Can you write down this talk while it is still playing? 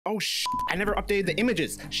I never updated the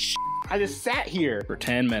images. I just sat here for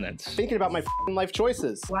 10 minutes thinking about my life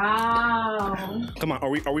choices. Wow. Come on, are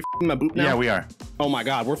we my boop now? Yeah, we are. Oh my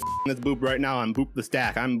god, we're this boop right now on Boop the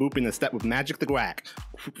Stack. I'm booping the step with Magic the Quack.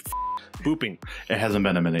 Booping. It hasn't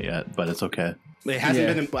been a minute yet, but it's okay. It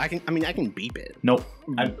hasn't been. I can beep it. Nope.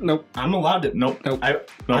 Nope. I'm allowed to. Nope. Nope.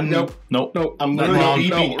 Nope. Nope. I'm literally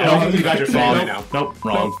beeping. I don't think you guys are saying right now. Nope.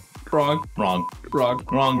 Wrong. Wrong. Wrong. Wrong.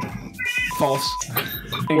 Wrong. False.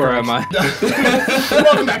 Where am I?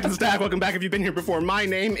 Welcome back to the Stack. Welcome back if you've been here before. My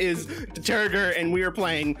name is TTrgr, and we are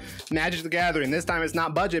playing Magic the Gathering. This time it's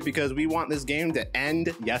not budget because we want this game to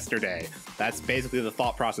end yesterday. That's basically the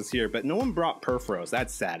thought process here. But no one brought Perforos.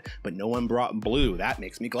 That's sad. But no one brought Blue. That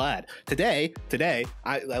makes me glad. Today,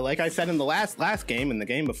 like I said in the last game and the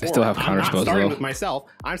game before, I still have I'm not counterspells, starting though. with myself.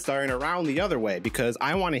 I'm starting around the other way because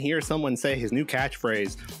I want to hear someone say his new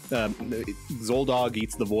catchphrase. Zhulodok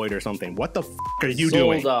eats the void or something. What the f are you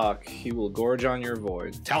doing? Zhulodok, he will gorge on your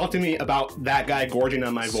void. Tell it to me about that guy gorging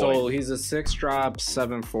on my void. So he's a 6-drop,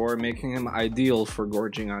 7/4, making him ideal for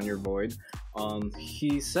gorging on your void.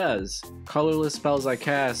 He says, colorless spells I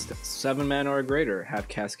cast, 7 mana or greater, have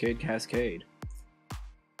Cascade.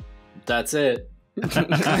 That's it.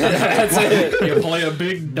 That's it. You play a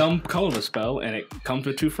big dumb colorless spell and it comes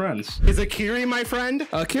with 2 friends. Is Akiri my friend?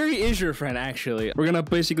 Akiri is your friend, actually. We're gonna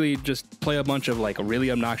basically just play a bunch of like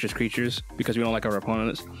really obnoxious creatures because we don't like our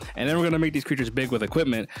opponents, and then we're gonna make these creatures big with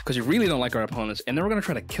equipment because we really don't like our opponents, and then we're gonna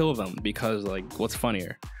try to kill them because like what's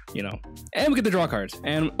funnier, you know? And we get to draw cards,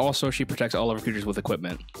 and also she protects all of her creatures with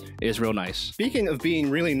equipment. It is real nice. Speaking of being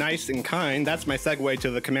really nice and kind, that's my segue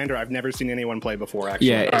to the commander I've never seen anyone play before. Actually,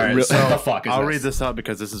 Yeah, All right, so what the fuck is I'll this? read this out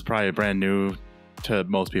because this is probably brand new to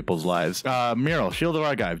most people's lives. Myrel, Shield of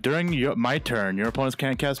Argive. During my turn, your opponents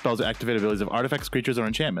can't cast spells or activate abilities of artifacts, creatures, or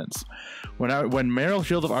enchantments. When Myrel,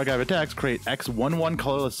 Shield of Argive attacks, create X 1/1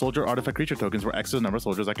 colorless soldier artifact creature tokens where X is the number of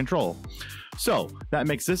soldiers I control. So that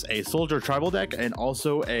makes this a soldier tribal deck and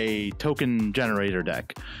also a token generator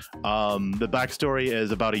deck. The backstory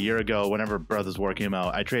is about a year ago, whenever Brothers War came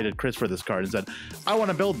out, I traded Chris for this card and said, I want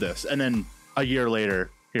to build this. And then a year later,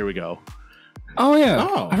 here we go. Oh yeah.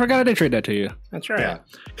 Oh. I forgot I did trade that to you. That's right. Yeah,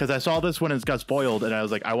 because I saw this when it got spoiled, and I was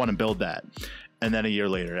like, I want to build that. And then a year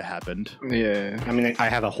later, it happened. Yeah. I mean, I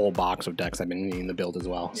have a whole box of decks I've been needing to build as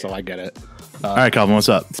well, so I get it. All right, Calvin, what's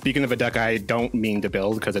up? Speaking of a deck I don't mean to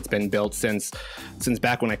build because it's been built since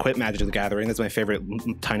back when I quit Magic the Gathering. That's my favorite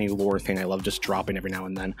tiny lore thing. I love just dropping every now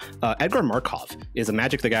and then. Edgar Markov is a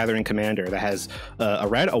Magic the Gathering commander that has a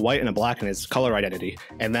red, a white, and a black in his color identity.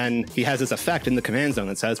 And then he has this effect in the command zone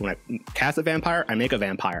that says when I cast a vampire, I make a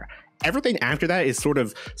vampire. Everything after that is sort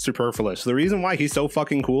of superfluous. The reason why he's so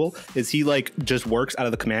fucking cool is he like just works out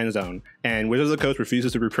of the command zone, and Wizards of the Coast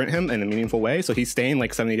refuses to reprint him in a meaningful way, so he's staying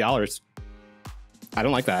like $70. I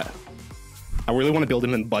don't like that. I really want to build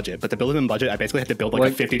him in budget, but to build him in budget, I basically have to build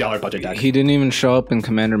like a $50 budget deck. He didn't even show up in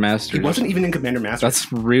Commander Masters. He wasn't even in Commander Master.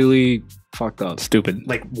 That's really fucked up. Stupid.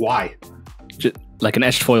 like why? Just, like an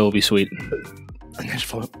etched foil will be sweet. An etched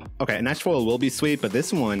foil. Okay, an etched foil will be sweet, but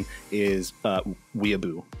this one is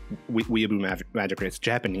Weeaboo. Weeaboo Magic. It's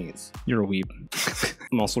Japanese. You're a weeb.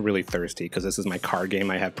 I'm also really thirsty because this is my card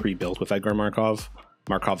game I have pre-built with Edgar Markov.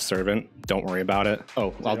 Markov's Servant. Don't worry about it.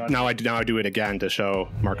 Oh, now I do it again to show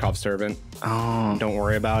Markov's Servant. Oh. Don't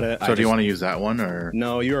worry about it. So do you want to use that one, or?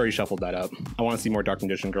 No, you already shuffled that up. I want to see more Dark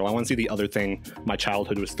Magician Girl. I want to see the other thing my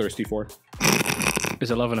childhood was thirsty for. Is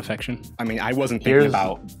it love and affection? I mean, I wasn't thinking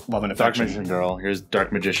about love and Dark affection. Magician Girl. Here's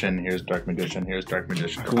Dark Magician. Here's Dark Magician. Here's Dark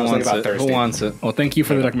Magician. Who was wants about it? thirsty. Who wants it? Well, thank you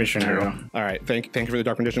for the Dark Magician girl. All right, thank you for the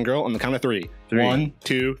Dark Magician Girl. On the count of three. 1,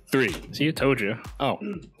 2, 3. See, I told you. Oh,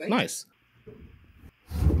 nice.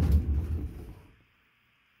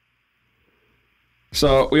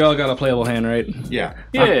 So we all got a playable hand, right? Yeah.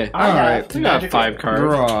 Yeah. all right. We got 5 cards.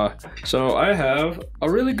 Draw. So I have a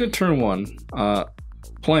really good turn 1.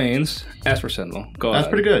 Plains, Esper Sentinel. Go That's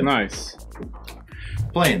ahead. pretty good. Nice.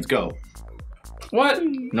 Planes, go. What?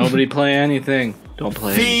 Nobody play anything. Don't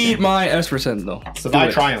play Feed my Esper Sentinel.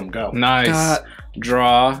 Survive Triumph, go. Nice. God.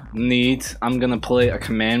 Draw. Neat. I'm gonna play a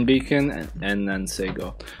command beacon and then say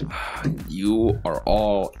go. You are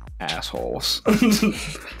all assholes.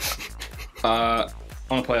 I'm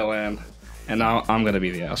gonna play a land, and now I'm gonna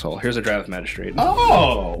be the asshole. Here's a Draft Magistrate.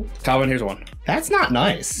 Oh, Calvin, here's one. that's not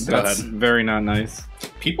nice. Go That's ahead. very not nice.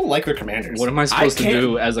 People like their commanders. What am I supposed to can't-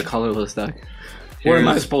 do as a colorless deck? What am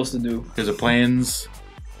I Here's- supposed to do? Here's a Plains.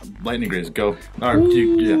 Lightning Graze, go. Yeah.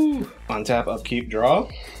 Untap, upkeep, draw.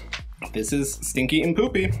 This is stinky and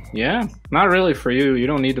poopy. Yeah, not really for you. You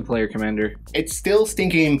don't need to play your commander. It's still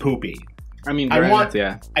stinky and poopy. I mean, I granted, want-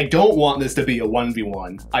 yeah. I don't want this to be a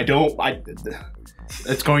 1v1.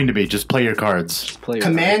 It's going to be. Just play your cards. Play your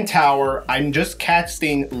Command Tower, I'm just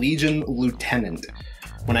casting Legion Lieutenant.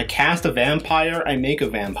 When I cast a vampire, I make a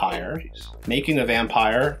vampire. Making a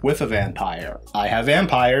vampire with a vampire. I have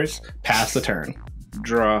vampires. Pass the turn.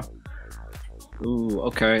 Draw. Ooh,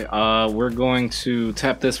 okay. We're going to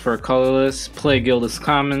tap this for a colorless, play Gilded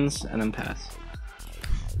Commons, and then pass.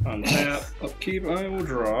 Untap, upkeep, I will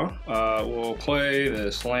draw. We'll play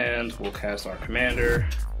this land, we'll cast our commander.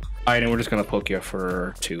 Aidan, we're just gonna poke you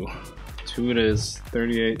for 2. 2 it is.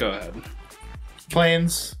 38. Go ahead.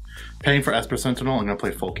 Plains. Paying for Esper Sentinel. I'm going to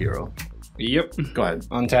play Folk Hero. Yep. Go ahead.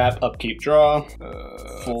 Untap, upkeep, draw.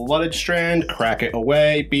 Flooded Strand, crack it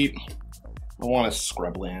away. Beep. I want a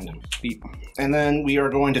scrub land. Beep. And then we are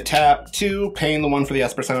going to tap 2, paying the 1 for the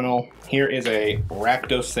Esper Sentinel. Here is a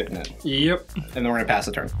Rakdos Signet. Yep. And then we're going to pass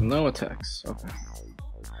the turn. No attacks. Okay.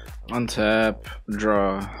 Untap,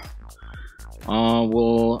 draw.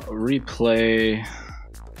 We'll replay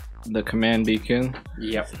the command beacon.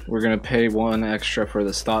 Yep. We're gonna pay 1 extra for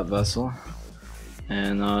the Stott Vessel.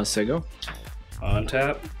 And say go.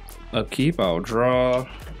 Untap, upkeep, I'll draw.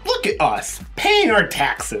 Look at us, paying our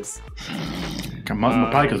taxes. Come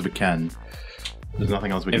on, probably because we can. There's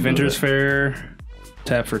nothing else we can Inventor's do. Fair,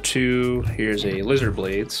 tap for 2. Here's a Lizard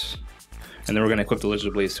Blades. And then we're gonna equip the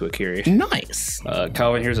Lizard Blades to Akiri. Nice.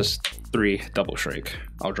 Calvin, here's a 3 double strike.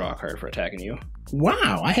 I'll draw a card for attacking you.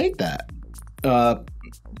 Wow, I hate that.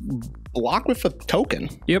 Block with a token.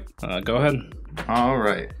 Yep. Go ahead. All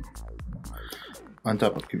right.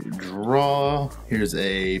 Untap, upkeep, draw. Here's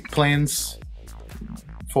a Plains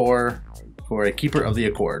for a Keeper of the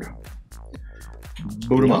Accord.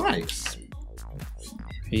 Boot him up. Nice.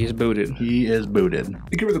 He's booted. He is booted.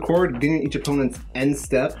 You can record beginning each opponent's end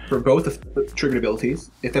step for both triggered abilities.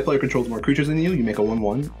 If that player controls more creatures than you make a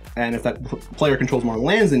 1/1. And if that player controls more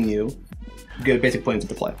lands than you get a basic planes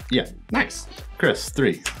into play. Yeah. Nice. Chris,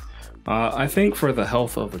 3. I think for the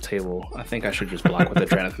health of the table, I think I should just block with the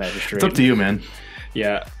Dranith Magistrate. It's up to you, man.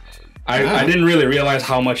 Yeah. I didn't really realize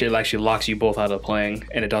how much it actually locks you both out of playing,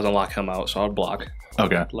 and it doesn't lock him out, so I'll block.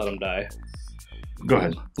 Okay. Let him die. Go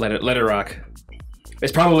ahead. Let it rock.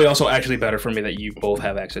 It's probably also actually better for me that you both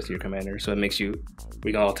have access to your commander, so it makes we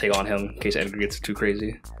can all take on him in case Edgar gets too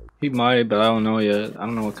crazy. He might, but I don't know yet. I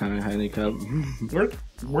don't know what kind of handicap.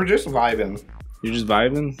 We're just vibing. You're just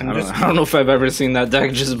vibing? I don't know if I've ever seen that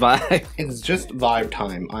deck just vibe. It's just vibe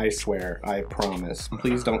time, I swear. I promise.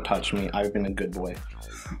 Please don't touch me. I've been a good boy.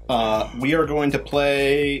 We are going to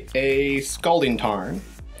play a Scalding Tarn,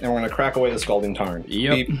 and we're going to crack away the Scalding Tarn.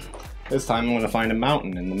 Yep. Beep. This time I'm going to find a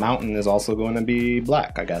mountain, and the mountain is also going to be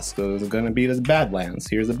black, I guess. So it's going to be this bad lands.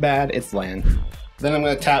 Here's a bad, it's land. Then I'm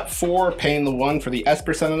going to tap 4, paying the 1 for the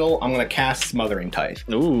Esper Sentinel. I'm going to cast Smothering Tithe.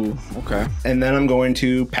 Ooh, okay. And then I'm going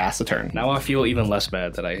to pass the turn. Now I feel even less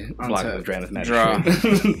bad that I blocked with the Dranith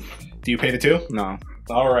Magistrate. Draw. Do you pay the 2? No,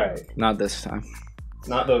 All right. not this time.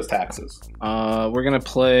 Not those taxes. We're gonna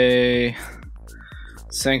play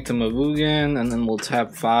Sanctum of Ugin, and then we'll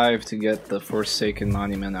tap 5 to get the Forsaken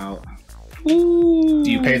Monument out. Do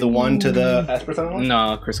you pay the 1 to the Esper Sentinel?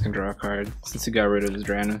 No, Chris can draw a card since he got rid of his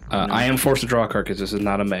Dranith. I am forced to draw a card because this is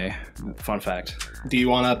not a Mei. Fun fact. Do you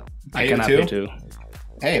want to I pay cannot the 2? pay 2.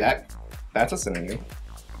 Hey, that's a synergy.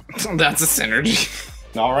 That's a synergy.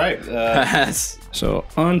 All right. Pass. So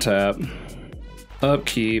untap,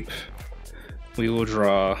 upkeep, we will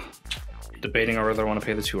draw. Debating on whether I want to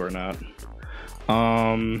pay the 2 or not.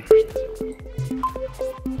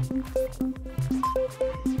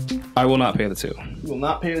 I will not pay the 2. You will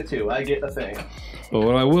not pay the 2. I get the thing. But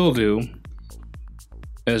what I will do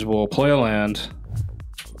is we'll play a land,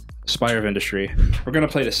 Spire of Industry. We're going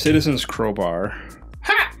to play the Citizen's Crowbar.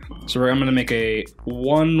 Ha! So I'm going to make a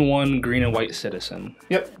 1/1 green and white citizen.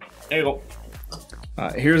 Yep. There you go.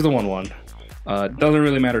 Here's the 1/1. Doesn't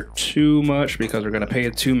really matter too much because we're going to pay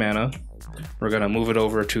it 2 mana. We're going to move it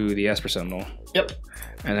over to the Esper Sentinel. Yep.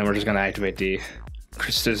 And then we're just going to activate the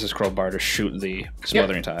Citizen's Crowbar to shoot the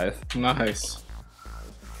Smothering Tithe. Nice.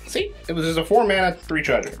 See? It was just a 4 mana, 3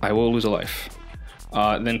 treasure. I will lose a life.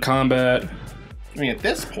 Then combat. I mean, at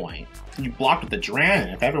this point, you blocked with the Dran.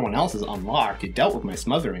 If everyone else is unlocked, you dealt with my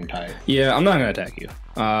Smothering Tithe. Yeah, I'm not going to attack you.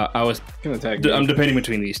 Can attack you. I'm debating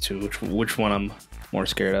between these two, which one I'm more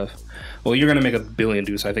scared of. Well, you're gonna make a billion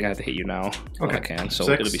do, so I think I have to hit you now. Okay. I can. So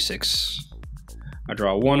 6. it'll be 6. I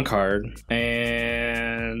draw 1 card,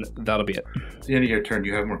 and that'll be it. At the end of your turn,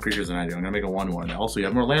 you have more creatures than I do. I'm gonna make a 1/1. Also, you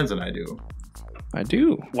have more lands than I do. I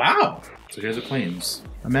do. Wow. So here's the Plains.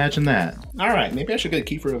 Imagine that. All right. Maybe I should get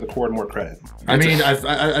Keeper of the Cord more credit. I mean,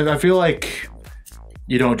 I feel like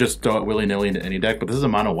you don't just throw it willy-nilly into any deck, but this is a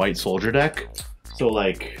mono white soldier deck. So,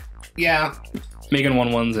 like, Yeah. Making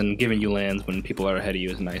 1/1s and giving you lands when people are ahead of you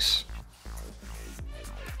is nice.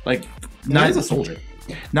 Like, That is a soldier.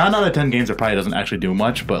 9 out of 10 games it probably doesn't actually do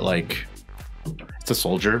much, but like, it's a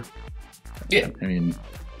soldier. Yeah. I mean,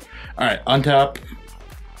 all right, untap,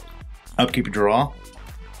 upkeep, draw.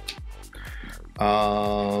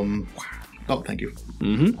 Oh, thank you.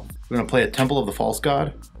 Mm-hmm. We're gonna play a Temple of the False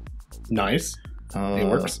God. Nice. It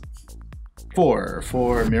works. 4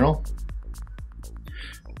 for Myrel.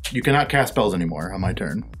 You cannot cast spells anymore on my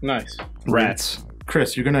turn. Nice. Rats.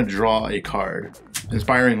 Chris, you're gonna draw a card.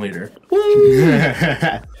 Inspiring Leader.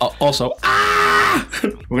 Also,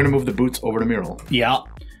 We're gonna move the boots over to Myrel. Yeah.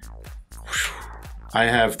 I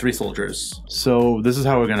have 3 soldiers. So this is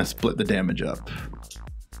how we're gonna split the damage up.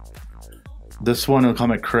 This one will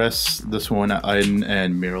come at Chris, this one at Aidan,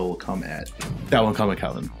 and Myrel will come at... That one will come at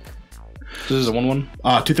Calvin. this is a 1/1,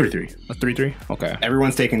 2/3/3. a 3/3. Okay.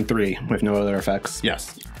 Everyone's taking 3 with no other effects.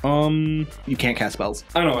 Yes. You can't cast spells.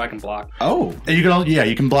 I know I can block. Oh. And you can also,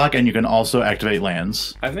 you can block and you can also activate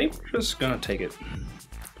lands. I think we're just gonna take it.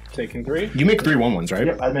 Taking 3. You make 3 1/1s, right?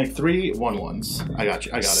 Yep, I make 3 1/1s. I got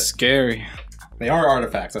you. I got it. Scary. They are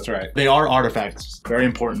artifacts. That's right. They are artifacts. Very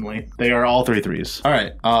importantly, they are all 3/3s. All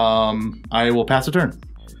right. I will pass a turn.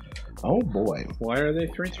 Oh boy. Why are they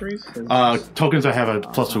 3/3s? Tokens I have a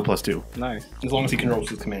 +2/+2. Nice. As long as he controls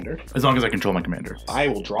his commander. As long as I control my commander. I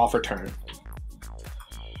will draw for turn.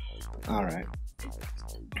 All right.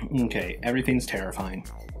 Okay. Everything's terrifying.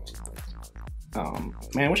 Man,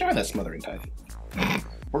 I wish I had that smothering tithe.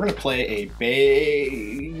 We're gonna play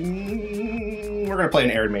We're gonna play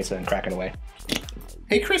an Arid Mesa and crack it away.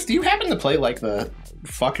 Hey Chris, do you happen to play like the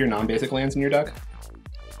fuck your non-basic lands in your deck?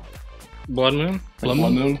 Blood Moon? Like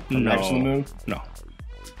Blood Moon? Or No. Riders of the Moon? No.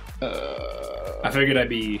 I figured I'd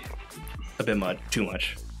be a bit too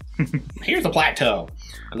much. Here's the plateau.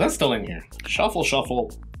 'Cause that's still in here. Shuffle,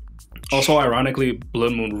 shuffle. Also, ironically,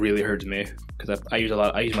 Blood Moon really hurts me because I use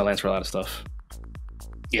my lands for a lot of stuff.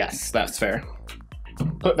 Yes, that's fair.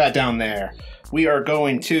 Put that down there. We are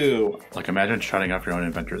going to Like, imagine charting off your own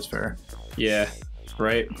inventor is fair. Yeah.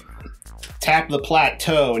 Right. tap the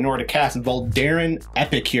plateau in order to cast Voldaren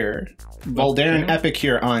Epicure. Voldaren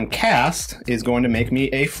Epicure on cast is going to make me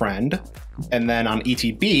a friend. And then on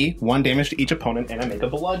ETB, 1 damage to each opponent, and I make a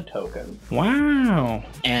blood token. Wow.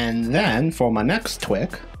 And then for my next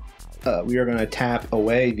Twick, we are going to tap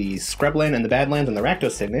away the Scrubland and the Badlands and the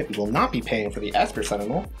Rakdos Signet. We will not be paying for the Esper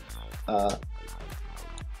Sentinel. To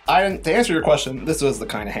answer your question, this was the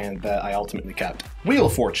kind of hand that I ultimately kept. Wheel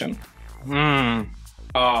of Fortune.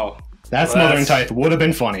 Oh. That Smothering Tithe would have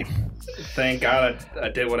been funny. Thank God I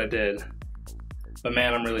did what I did. But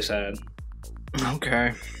man, I'm really sad.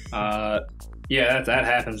 Okay. Yeah, that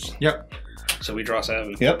happens. Yep. So we draw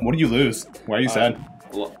 7. Yep, what do you lose? Why are you sad?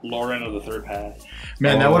 Lauren of the Third Path.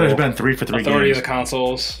 Man, that would have been 3 for 3 Authority games. of the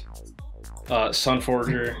Consoles.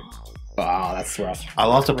 Sunforger. Wow, that's rough. I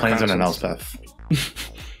lost a Plains and an Elspeth.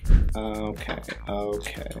 Okay.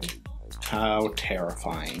 How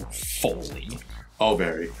terrifying. Foley. Oh,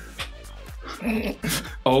 very.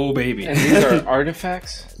 Oh, baby. And these are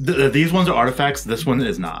artifacts? These ones are artifacts. This one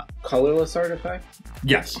is not. Colorless artifact?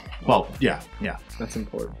 Yes. Well, yeah. That's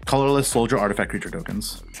important. Colorless soldier artifact creature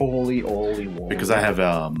tokens. Foley, Oli, Woly. Because I have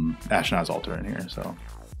Ashnod's Altar in here, so.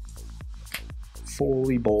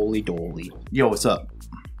 Foley, Bowly, Dolly. Yo, what's up?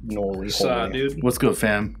 Noli, What's up, Holy. dude? What's good,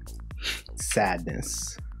 fam?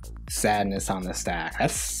 Sadness. Sadness on the stack.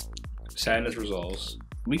 That's... Sadness resolves.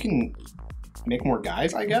 We can make more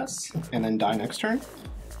guys, I guess, and then die next turn.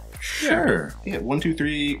 Sure. Yeah, 1, 2,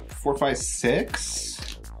 3, 4, 5,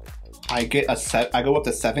 6. I get a set. I go up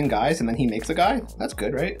to 7 guys, and then he makes a guy. That's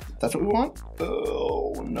good, right? That's what we want.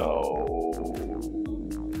 Oh no!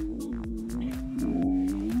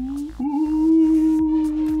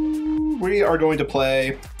 We are going to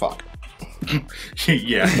play. Fuck.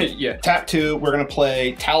 Yeah. Yeah. Tap 2. We're going to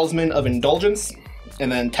play Talisman of Indulgence.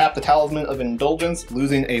 And then tap the Talisman of Indulgence,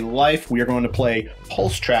 losing a life. We are going to play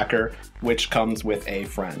Pulse Tracker, which comes with a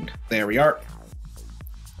friend. There we are.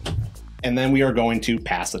 And then we are going to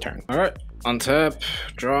pass the turn. Alright. Untap.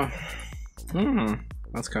 Draw.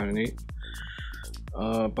 That's kind of neat.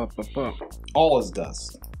 All is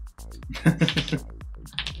dust.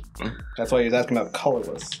 That's why he was asking about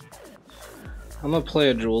colorless. I'm gonna play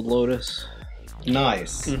a Jeweled Lotus.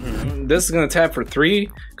 Nice. This is gonna tap for 3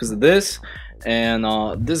 because of this. And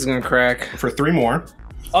this is gonna crack For 3 more.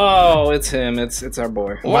 Oh, it's him. It's our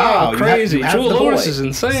boy. Wow, crazy. you have Jewel the Lotus boy. is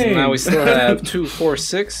So insane. now we still have 2, 4,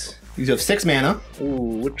 6. You have 6 mana.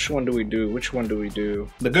 Ooh, which one do we do? Which one do we do?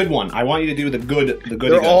 The good one. I want you to do the good.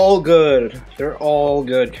 They're all good. They're all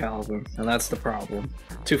good, Calvin. And that's the problem.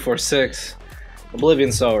 2, 4, 6.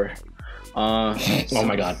 Oblivion Sower. Oh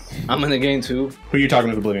my god. I'm gonna gain 2. Who are you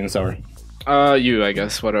talking to, Oblivion Sower? You, I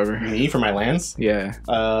guess, whatever. Me for my lands? Yeah.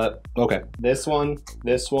 Okay. This one.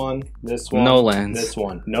 No lands. This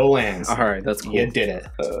one. No lands. Alright, that's cool. You did it.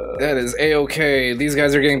 That is A-okay. These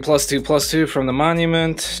guys are getting +2/+2 from the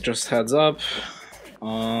monument. Just heads up.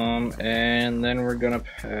 And then we're gonna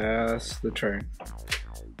pass the turn.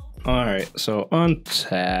 Alright, so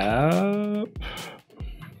untap.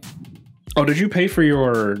 Oh, did you pay for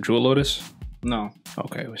your Jewel Lotus? No.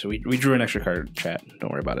 Okay, so we drew an extra card, chat.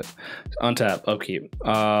 Don't worry about it. Untap, upkeep.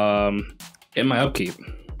 In my upkeep.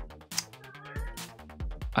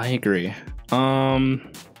 I agree.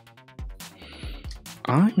 I'm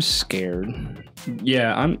scared.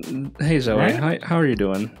 Yeah, hey Zoe, Right? how are you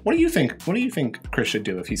doing? What do you think? What do you think Chris should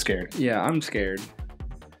do if he's scared? Yeah, I'm scared.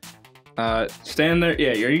 Stand there.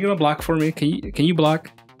 Yeah, are you gonna block for me? Can you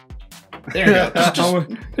block? There you go.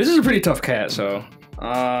 This is a pretty tough cat, so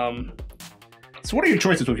So what are your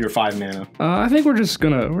choices with your 5 mana? I think we're just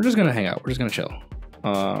gonna hang out. We're just gonna chill.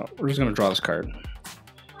 We're just gonna draw this card.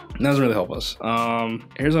 That doesn't really help us.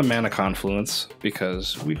 Here's a mana confluence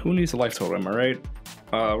because who needs a life total? Am I right?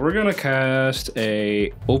 We're gonna cast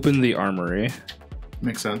a Open the Armory.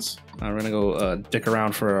 Makes sense. We're gonna go dick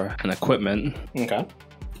around for an equipment. Okay.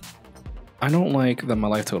 I don't like that my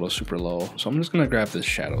life total is super low, so I'm just gonna grab this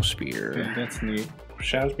Shadow Spear. Yeah, that's neat.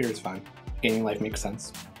 Shadow Spear is fine. Gaining life makes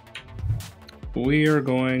sense. We are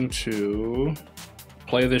going to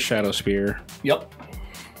play this Shadow Spear. Yep.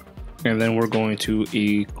 And then we're going to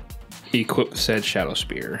equip said Shadow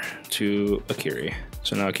Spear to Akiri.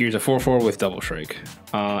 So now Akiri's a 4/4 with Double Strike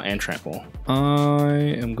and Trample. I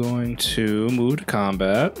am going to move to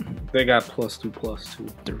combat. They got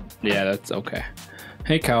 +2/+2. Yeah, that's okay.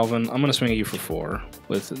 Hey Calvin, I'm gonna swing at you for 4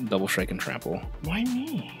 with Double Strike and Trample. Why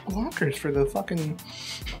me? Blockers for the fucking...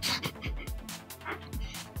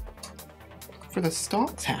 for the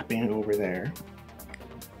stock tapping over there.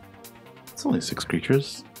 It's only 6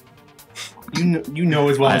 creatures. You know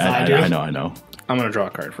as well as I do. I know. I'm gonna draw a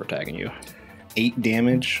card for attacking you. 8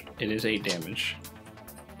 damage. It is 8 damage.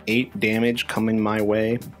 8 damage coming my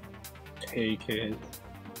way. Take it.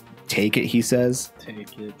 Take it, he says.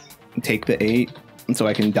 Take it. Take the 8, and so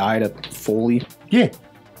I can die to Foley. Yeah.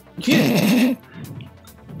 Yeah.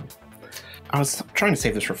 I was trying to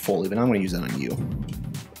save this for Foley, but I'm going to use that on you.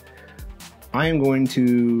 I am going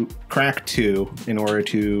to crack 2 in order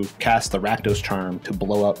to cast the Rakdos Charm to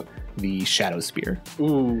blow up the Shadow Spear.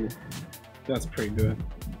 Ooh, that's pretty good.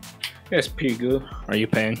 That's pretty good. Are you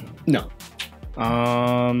paying? No,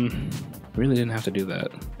 really didn't have to do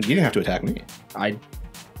that. you didn't have to attack me.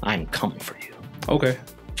 I'm coming for you. Okay.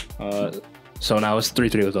 So now it's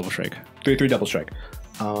 3/3 with Double Strike. 3/3 double strike.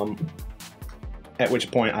 At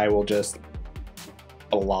which point I will just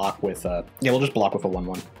block with we'll just block with a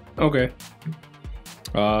 1/1. Okay.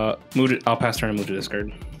 Move it. I'll pass turn and move to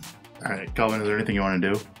discard. All right, Calvin, is there anything you want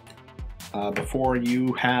to do? Before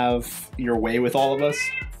you have your way with all of us.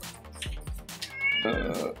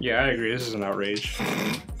 Yeah, I agree. This is an outrage.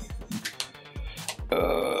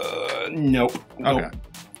 Nope. Okay.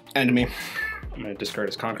 End me. I'm gonna discard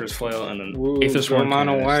his Conqueror's Flail and then Ooh, Aether go Swarm.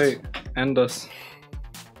 mono Cast. white. End us.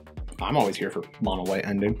 I'm always here for mono white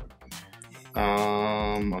ending.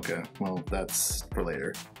 Okay. Well, that's for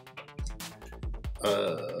later.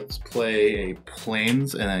 Let's play a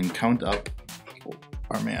Plains and then count up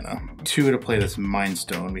our mana. 2 to play this Mind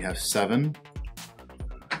Stone. We have 7.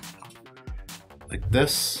 Like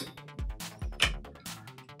this.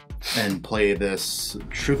 And play this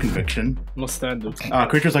True Conviction. What's that do?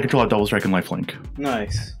 Creatures I control have Double Strike and Lifelink.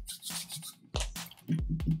 Nice.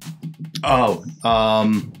 Oh,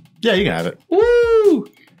 yeah, you can have it. Woo!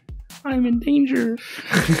 I'm in danger.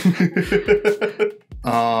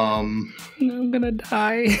 I'm gonna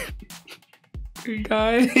die.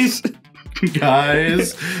 Guys.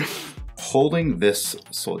 Guys, holding this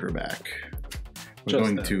soldier back. We're Just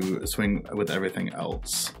going that. to swing with everything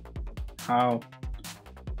else. How?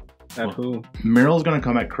 At who? Myrel's gonna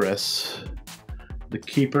come at Chris. The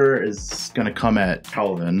Keeper is gonna come at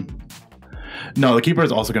Calvin. No, the Keeper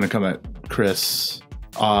is also gonna come at Chris.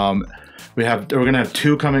 We're gonna have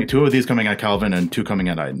 2 of these coming at Calvin and 2 coming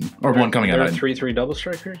at Aidan, or 1 coming at There are Aidan. 3/3 double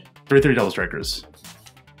strikers? 3/3 double strikers.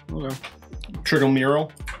 Okay. Trigger Myrel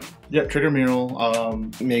Yeah, trigger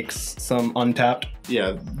Myrel. makes some untapped.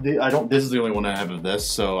 Yeah, this is the only one I have of this,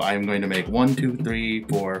 so I'm going to make 1, 2, 3,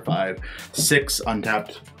 4, 5, 6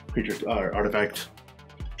 untapped creature artifact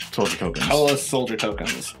soldier tokens. Tell us soldier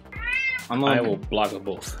tokens. I will block them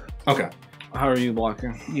both. Okay. How are you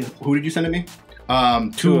blocking? Who did you send it me?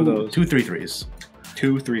 2 of those. 2 3/3s.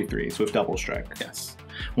 2 3/3s with double strike. Yes.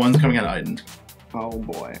 One's coming at Aidan. Oh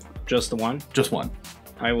boy. Just the one? Just one.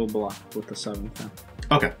 I will block with the 7th then.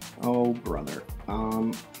 Okay. Oh, brother.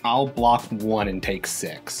 I'll block 1 and take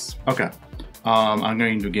 6. Okay. I'm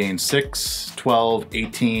going to gain 6, 12,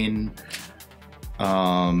 18,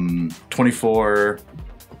 24,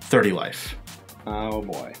 30 life. Oh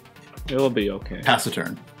boy. It'll be okay. Pass the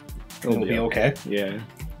turn. It'll be okay. Yeah.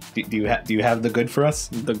 Do you have the good for us?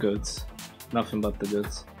 The goods. Nothing but the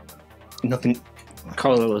goods. Nothing.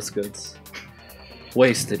 Colorless goods.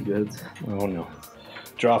 Wasted goods. Oh no.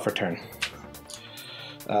 Draw for turn.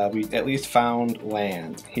 We at least found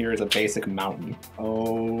land. Here is a basic mountain.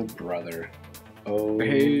 Oh brother. Oh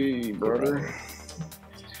Hey, brother.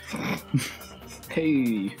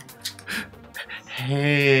 Hey.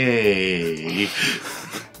 Hey.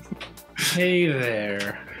 Hey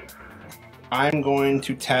there. I'm going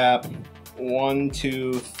to tap 1,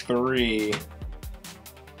 2, 3.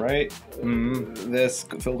 Right? This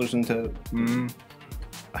filters into.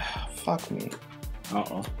 Fuck me.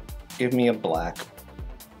 Uh-oh. Give me a black.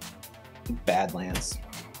 Badlands.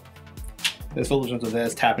 This filters into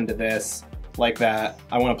this, tap into this, like that.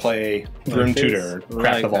 I want to play Grim Tutor,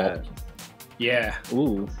 crack the vault. Yeah.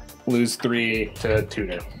 Ooh. Lose 3 to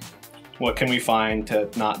Tutor. What can we find to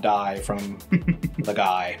not die from the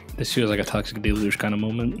guy? This feels like a toxic deluge kind of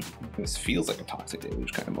moment. This feels like a toxic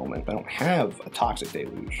deluge kind of moment, but I don't have a toxic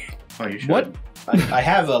deluge. Oh, you should. What? I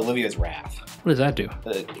have Olivia's Wrath. What does that do?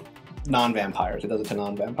 Non-vampires. It does it to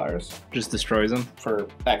non-vampires. Just destroys them? For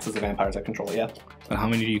X's of vampires I control, yeah. And how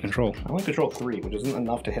many do you control? I only control 3, which isn't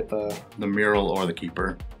enough to hit the... The Myrel or the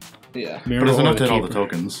Keeper. Yeah. But it's enough to hit all the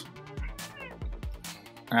tokens.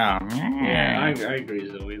 Oh, Yeah, I agree,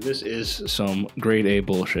 Zoe. This is some grade A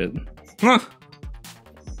bullshit.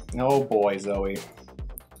 Oh boy, Zoe.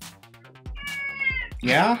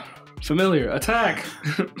 Yeah? Familiar, attack!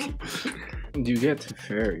 You get to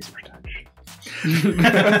fairies protection.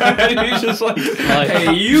 He's just like,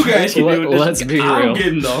 hey, you guys can do it. Let's be real. I'm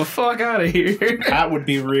getting the fuck out of here. That would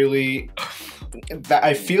be really...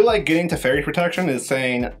 I feel like getting to fairy protection is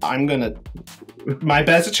saying, I'm gonna... My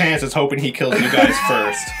best chance is hoping he kills you guys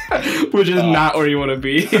first. Which is not where you want to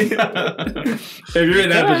be. If you're in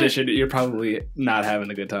that position, you're probably not having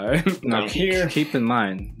a good time. Now, keep in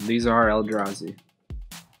mind, these are Eldrazi.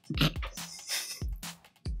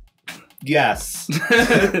 Yes.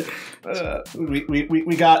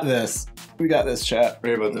 We got this. We got this, chat. Are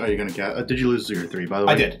you gonna cast? Did you lose your 3, by the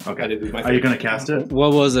way? I did. Okay. I did lose my Are you 3. gonna cast it?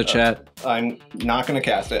 What was the chat? I'm not gonna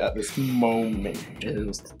cast it at this moment. It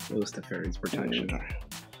was the fairies protection.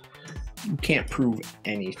 You can't prove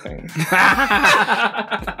anything.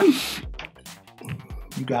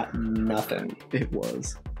 You got nothing. It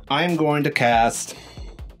was. I'm going to cast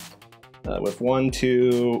with 1,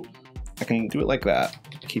 2. I can do it like that,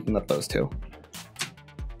 keeping up those 2.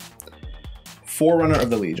 Forerunner of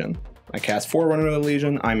the Legion. I cast Forerunner of the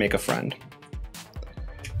Legion. I make a friend.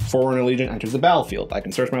 Forerunner Legion enters the battlefield. I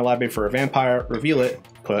can search my library for a vampire, reveal it,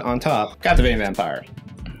 put it on top. Captivating Vampire.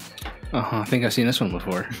 I think I've seen this one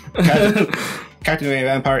before. Captivating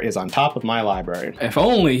Vampire is on top of my library. If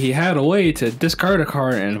only he had a way to discard a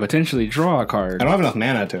card and potentially draw a card. I don't have enough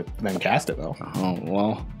mana to then cast it though. Oh,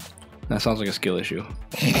 well, that sounds like a skill issue.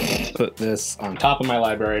 Put this on top of my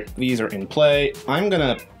library. These are in play. I'm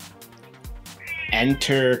gonna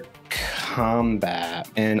enter combat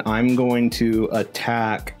and I'm going to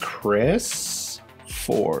attack Chris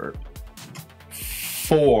for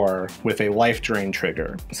 4 with a life drain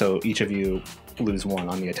trigger. So each of you lose 1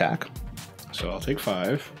 on the attack. So I'll take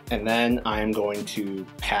 5. And then I'm going to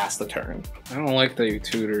pass the turn. I don't like that you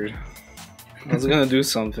tutored. I was gonna do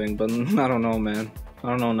something, but I don't know, man. I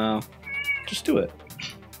don't know now. Just do it.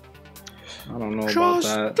 I don't know about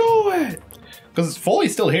that. do it! Because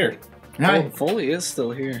Foley's still here. Hi. Foley is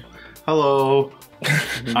still here. Hello.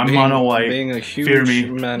 I'm Mono White. Being a Fear me.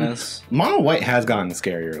 huge menace. Mono White has gotten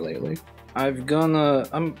scarier lately. I'm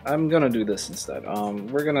gonna do this instead.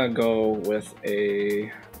 We're gonna go with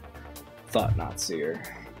a Thought NeonMushroom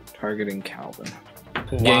targeting Calvin.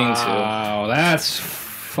 Gain 2. Wow, that's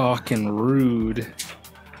fucking rude.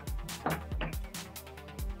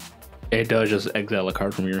 It does just exile a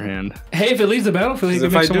card from your hand. Hey, if it leaves the battlefield, you can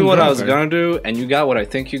If make I do someone what draw I a was card. gonna do, and you got what I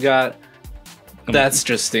think you got, that's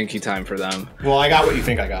just stinky time for them. Well, I got what you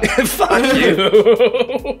think I got. Fuck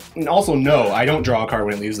you. And also, no, I don't draw a card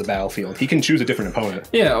when it leaves the babattlefield. He can choose a different opponent.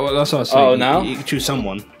 Yeah, well, that's what I was saying. Oh, now? You can choose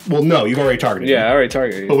someone. Well, no, you've already targeted Yeah, I him. already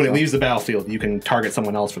targeted you. But when it leaves the battlefield, you can target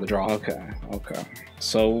someone else for the draw. Okay.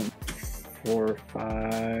 So 4,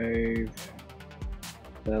 5.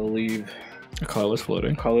 That'll leave A colorless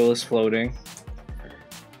floating. colorless floating.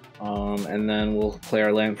 And then we'll play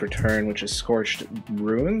our land for turn, which is Scorched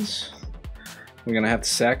Ruins. We're gonna have to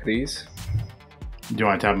sack these. Do you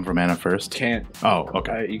want to tap them for mana first? Can't. Oh,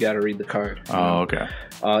 okay. You gotta read the card. Oh, okay.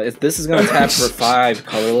 This is gonna tap for 5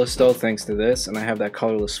 colorless though, thanks to this, and I have that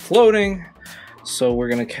colorless floating. So we're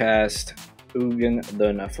gonna cast Ugin the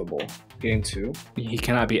Ineffable. Game 2. He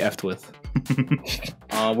cannot be effed with.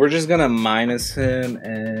 We're just gonna minus him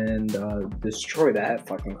and destroy that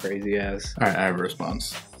fucking crazy ass. All right, I have a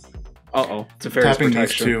response. Uh-oh. It's a Fairy's Tapping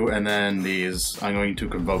Protection. these 2, and then these, I'm going to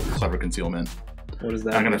convoke Clever Concealment. What is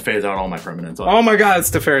that? I'm going to phase out all my permanents. Oh my god,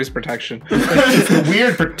 it's Teferi's Protection. It's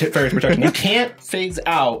weird for Fairy's Protection. You can't phase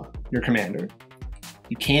out your commander.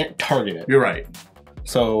 You can't target it. You're right.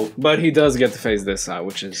 So, But he does get to phase this out,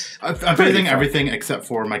 which is... I'm phasing everything except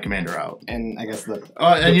for my commander out. and I guess the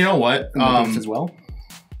And you know what? boots as well.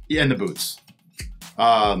 Yeah, and the boots.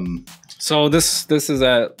 So this is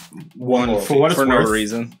at 1 For what it's for no worth,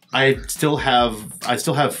 reason. I still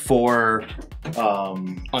have 4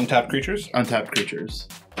 Untapped creatures. untapped creatures.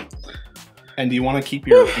 And do you want to keep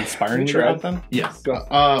your inspiring Sure. out then? Yes.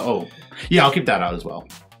 Go. Yeah, I'll keep that out as well.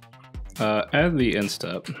 Add the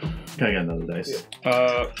instep. Can I get another dice?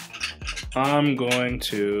 I'm going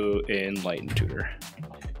to Enlighten Tutor.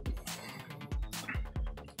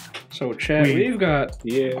 So, Chad, we've got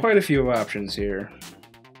Yeah. quite a few options here.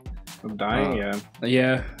 I'm dying, yeah.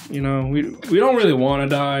 Yeah, you know, we don't really want to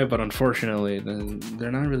die, but unfortunately,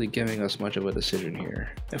 they're not really giving us much of a decision here.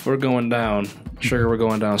 If we're going down, sugar, we're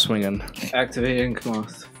going down swinging. Activate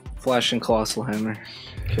Inkmoth. Flashing Colossal Hammer.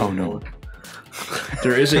 Oh no.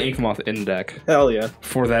 There is an Inkmoth in deck Hell yeah.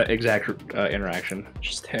 for that exact interaction.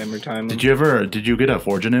 Just hammer time. Did you get a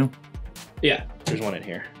Forge Anew? Yeah, there's one in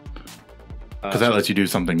here. Because that lets you do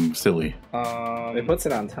something silly. It puts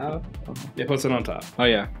it on top. It puts it on top. Oh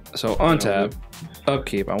yeah. So on tap,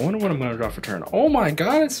 upkeep. I wonder what I'm gonna draw for turn. Oh my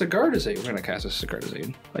god, it's Sigardizade. We're gonna cast a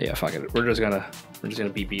Sigardizade. Oh yeah, fuck it. We're just gonna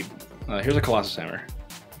beep. Here's a Colossus Hammer.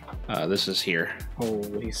 This is here.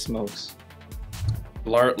 Holy smokes.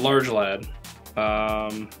 Large lad.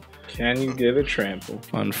 Can you give it trample?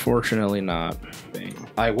 Unfortunately not. Bang.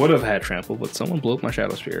 I would have had trample, but someone blew up my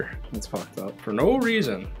Shadow Sphere That's fucked up. for no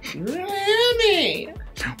reason.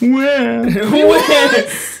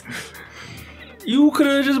 You could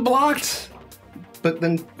have just blocked, But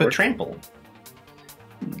trample.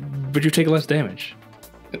 but you take less damage.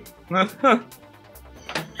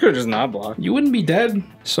 Could just not block. You wouldn't be dead.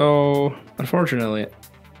 So unfortunately,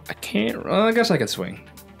 I can't. Well, I guess I can swing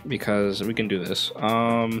because we can do this.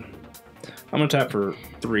 I'm gonna tap for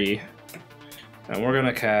 3, and we're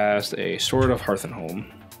gonna cast a Sword of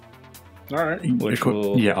Hearthenholm, Alright. which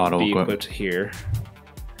will auto be equip. equipped here.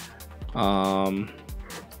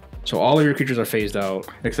 So all of your creatures are phased out.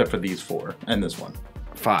 Except for these 4 and this one.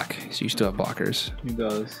 Fuck. So you still have blockers. He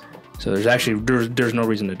does. So there's actually there's no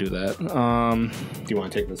reason to do that. Do you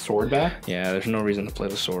want to take the sword back? Yeah, there's no reason to play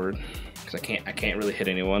the sword because I can't really hit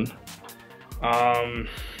anyone.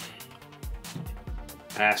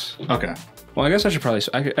 Pass. Okay. Well, I guess I should probably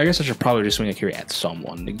just swing Akiri at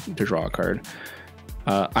someone to draw a card.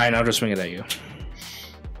 I'll just swing it at you.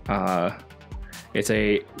 It's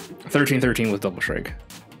a 13/13 with double strike.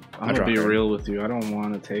 I'm gonna be real with you. I don't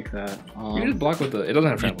want to take that. You just block with it doesn't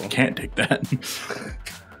have You trample. can't take that.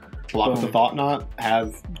 Block with the Thought Knot.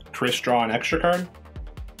 Have Chris draw an extra card.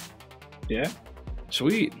 Yeah.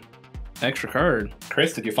 Sweet. Extra card.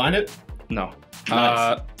 Chris, did you find it? No.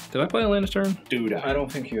 Nice. Did I play a land this turn? Dude, I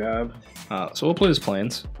don't think you have. So we'll play this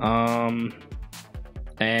Plains. And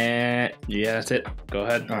yeah, that's it. Go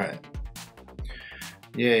ahead. Alright.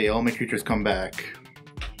 Yay, all my creatures come back.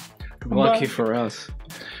 Lucky for us.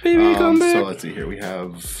 Baby, come back. So let's see here. We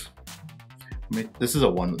have. This is a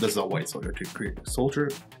white soldier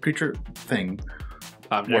creature thing.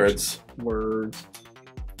 Objects. Words.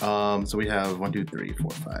 So we have 1, 2, 3,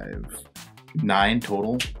 4, 5, 9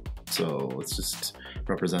 total. So let's just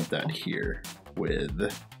represent that here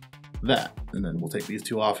with that, and then we'll take these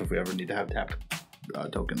 2 off if we ever need to have tapped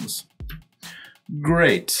tokens.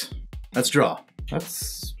 Great. Let's draw.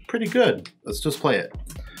 That's pretty good. Let's just play it.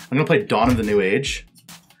 I'm gonna play Dawn of the New Age.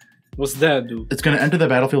 What's that do? It's going to enter the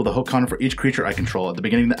battlefield with a hook counter for each creature I control. At the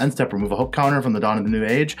beginning of the end step, remove a hook counter from the Dawn of the New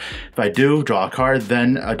Age. If I do, draw a card.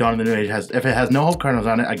 Then a Dawn of the New Age if it has no hook counters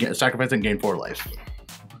on it, I get sacrifice and gain 4 life.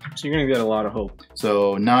 So you're gonna get a lot of hope.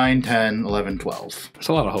 So 9, 10, 11, 12. It's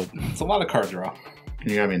a lot of hope. It's a lot of card draw.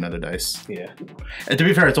 You got me another dice. Yeah. And to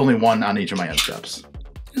be fair, it's only 1 on each of my end steps.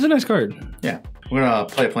 It's a nice card. Yeah. We're going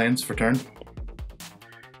to play Plains for turn.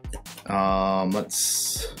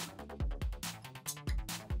 Let's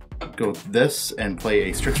go with this and play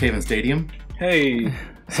a Strixhaven Stadium. Hey,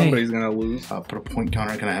 somebody's gonna lose. Put a point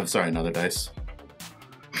counter. Can I have, sorry, another dice?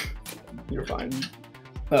 You're fine.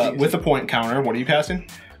 With a point counter, what are you casting?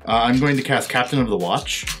 I'm going to cast Captain of the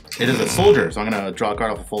Watch. It is a soldier, so I'm going to draw a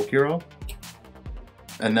card off a folk hero.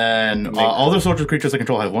 And then all the soldier creatures I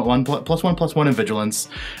control have +1/+1 in vigilance.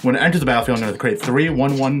 When it enters the battlefield, I'm going to create 3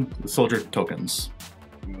 1/1 soldier tokens.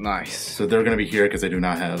 Nice. So they're going to be here because they do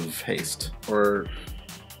not have haste.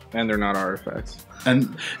 And they're not artifacts.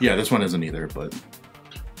 And yeah, this one isn't either, but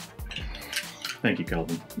thank you,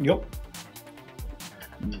 Kelvin. Yep.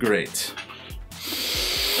 Great.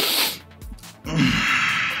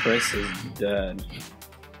 Chris is dead.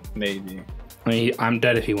 Maybe. I mean, I'm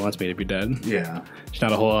dead if he wants me to be dead. Yeah. There's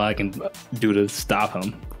not a whole lot I can do to stop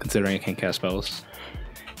him, considering I can't cast spells.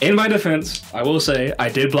 In my defense, I will say I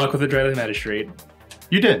did block with the Dread of the Magistrate.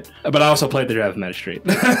 You did. But I also played the Dread of the Magistrate.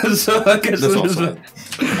 So I guess This also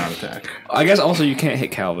not attack. I guess also you can't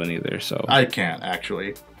hit Calvin either, so. I can't,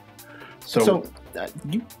 actually.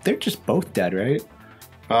 They're just both dead, right?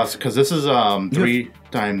 Because this is 3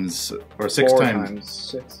 times or 6 times.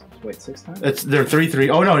 6. Wait, 6 times? They're 3/3.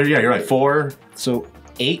 Oh no, yeah, you're right. 4. So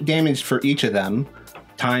 8 damage for each of them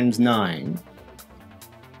times 9.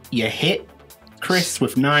 You hit Chris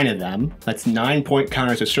with 9 of them. That's 9-point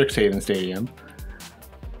counters to Strixhaven Stadium.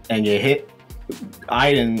 And you hit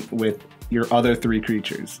Aidan with your other 3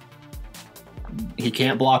 creatures. He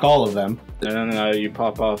can't block all of them. And then you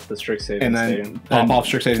pop off the Strixhaven And then Stadium. pop off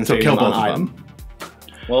Strixhaven So Stadium kill both on of Aidan. them.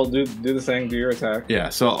 Well, do the thing. Do your attack. Yeah,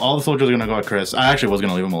 so all the soldiers are gonna go at Chris. I actually was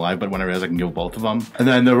gonna leave him alive, but when I realized I can kill both of them, and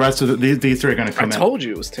then the rest of these 3 are gonna I come in. told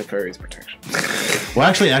you it was Teferi's protection. Well,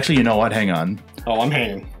 actually, you know what? Hang on. Oh, I'm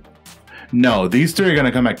hanging. No, these 3 are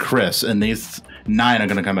gonna come at Chris, and these 9 are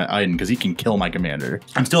gonna come at Aidan because he can kill my commander.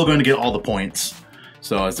 I'm still going to get all the points.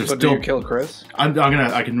 So as there's So do still, you kill Chris? I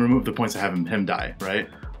can remove the points to have him die, right?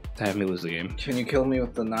 To have me lose the game. Can you kill me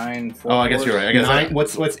with the 9? Oh, I guess you're right. I guess 9,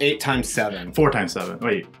 what's 8 times 7? 4 times 7.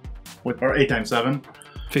 Wait, or 8 times 7?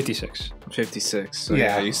 56. 56. So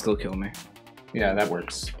Yeah. yeah, you still kill me. Yeah, that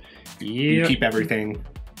works. You Yeah. keep everything.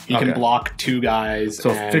 You Okay. can block 2 guys. So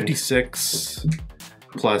and 56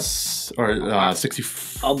 plus or 60.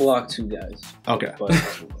 I'll block 2 guys. Okay, But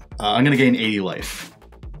I'm gonna gain 80 life.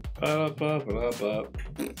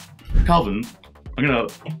 Calvin,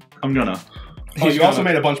 I'm gonna. Oh, you also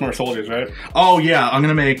made a bunch more soldiers, right? Oh yeah, I'm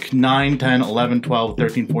gonna make 9, 10, 11, 12,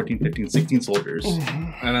 13, 14, 15, 16 soldiers.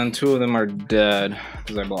 and then 2 of them are dead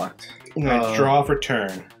because I blocked. Draw for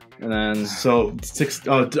turn. And then So 6.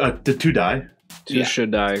 Did 2 die? 2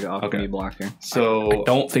 should die off Okay. me blocking. So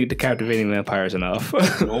Don't think the Captivating Vampire is enough.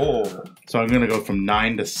 Oh. so I'm gonna go from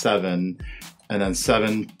 9 to 7, and then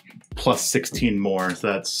 7 plus 16 more. So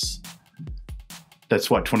that's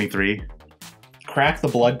what, 23. Crack the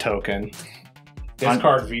blood token.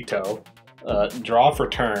 Discard veto. Draw for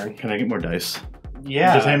turn. Can I get more dice?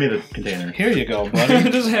 Yeah. Just hand me the container. Here you go, buddy.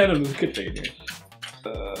 Just hand him the container.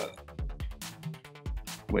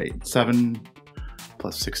 Wait, 7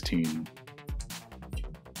 plus 16.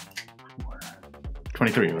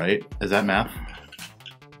 23, right? Is that math?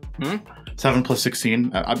 Hmm? 7 plus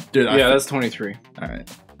 16. Yeah, that's 23. All right.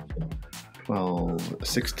 12,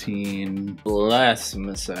 16. Bless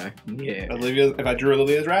Messiah. Yeah. If I drew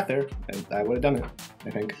Olivia's Wrath there, I would have done it, I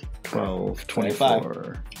think. 12, 25.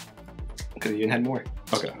 24. Because you didn't have more.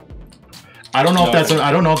 Okay. I don't know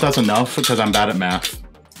if that's enough because I'm bad at math.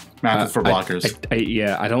 Math is for blockers.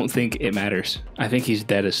 I don't think it matters. I think he's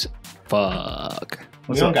dead as fuck.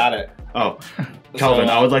 We don't got it. Oh, Calvin,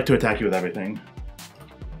 So, I would like to attack you with everything.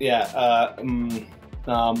 Yeah,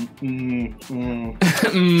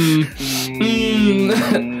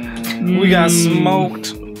 We got smoked.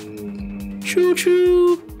 Choo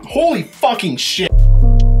choo. Holy fucking shit.